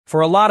For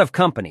a lot of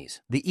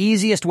companies, the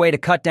easiest way to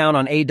cut down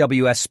on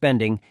AWS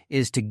spending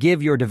is to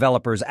give your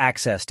developers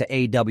access to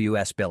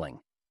AWS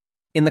billing.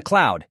 In the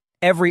cloud,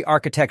 every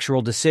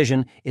architectural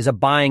decision is a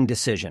buying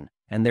decision,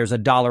 and there's a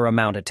dollar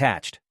amount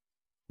attached.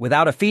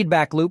 Without a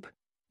feedback loop,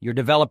 your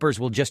developers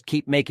will just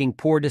keep making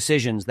poor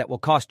decisions that will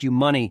cost you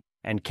money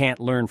and can't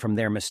learn from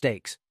their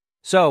mistakes.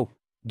 So,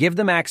 give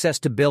them access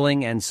to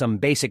billing and some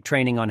basic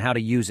training on how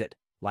to use it,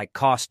 like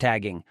cost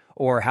tagging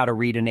or how to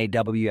read an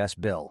AWS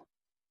bill.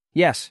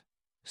 Yes,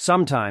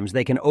 sometimes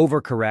they can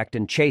overcorrect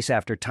and chase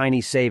after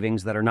tiny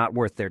savings that are not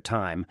worth their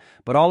time,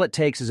 but all it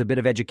takes is a bit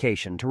of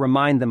education to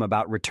remind them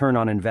about return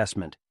on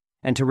investment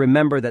and to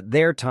remember that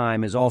their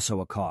time is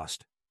also a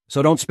cost.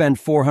 So don't spend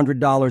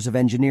 $400 of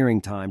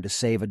engineering time to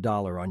save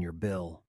 $1 on your bill.